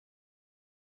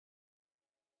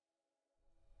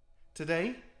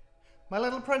Today, my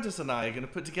little apprentice and I are going to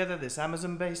put together this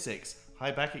Amazon Basics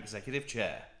high-back executive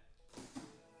chair.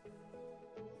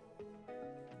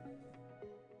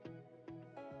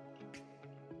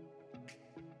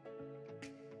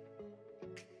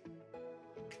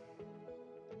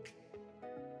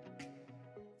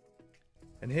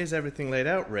 And here's everything laid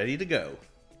out, ready to go.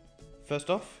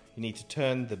 First off, you need to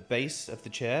turn the base of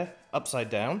the chair upside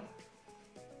down,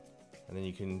 and then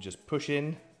you can just push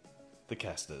in the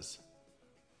casters.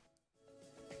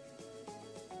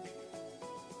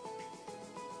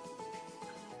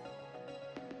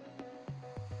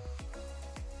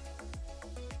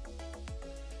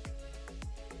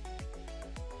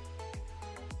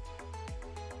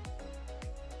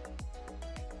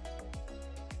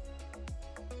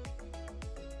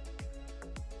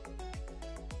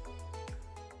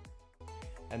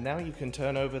 And now you can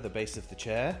turn over the base of the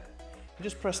chair and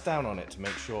just press down on it to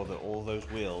make sure that all those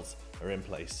wheels are in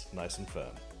place nice and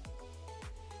firm.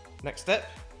 Next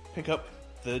step, pick up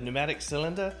the pneumatic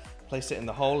cylinder, place it in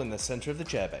the hole in the center of the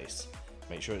chair base.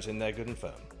 Make sure it's in there good and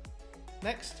firm.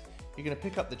 Next, you're going to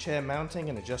pick up the chair mounting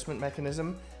and adjustment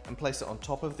mechanism and place it on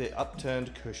top of the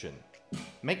upturned cushion.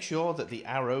 Make sure that the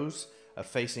arrows are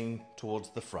facing towards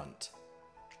the front.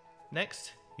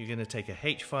 Next, you're going to take a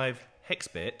H5 hex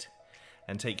bit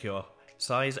and take your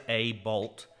size A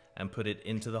bolt and put it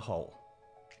into the hole.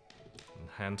 And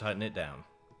hand tighten it down.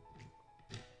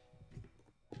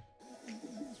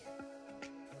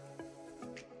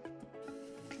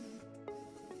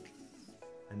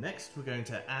 And next we're going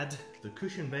to add the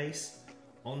cushion base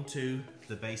onto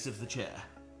the base of the chair.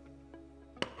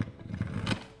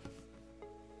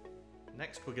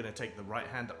 Next we're going to take the right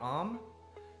hand arm,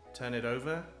 turn it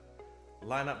over,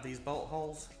 line up these bolt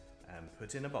holes and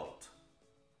put in a bolt.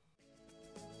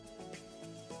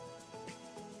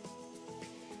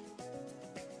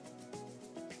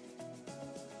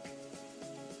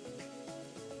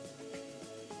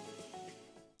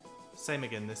 Same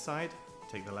again this side,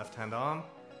 take the left hand arm,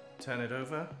 turn it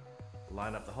over,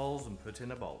 line up the holes and put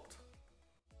in a bolt.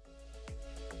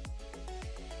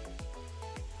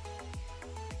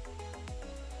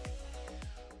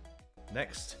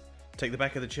 Next, take the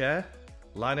back of the chair,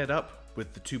 line it up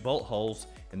with the two bolt holes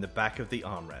in the back of the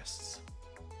armrests.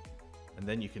 And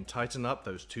then you can tighten up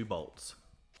those two bolts.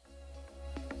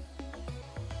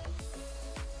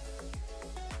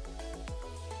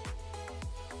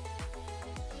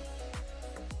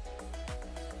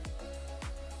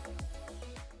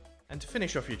 And to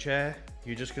finish off your chair,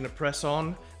 you're just going to press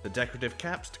on the decorative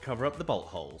caps to cover up the bolt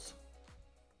holes.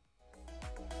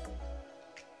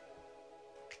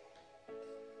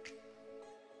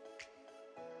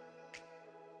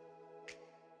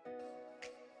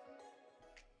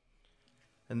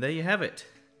 And there you have it,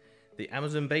 the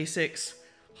Amazon Basics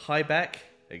high-back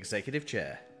executive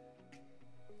chair.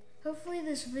 Hopefully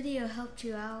this video helped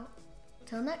you out.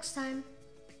 Till next time.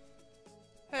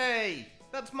 Hey,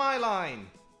 that's my line!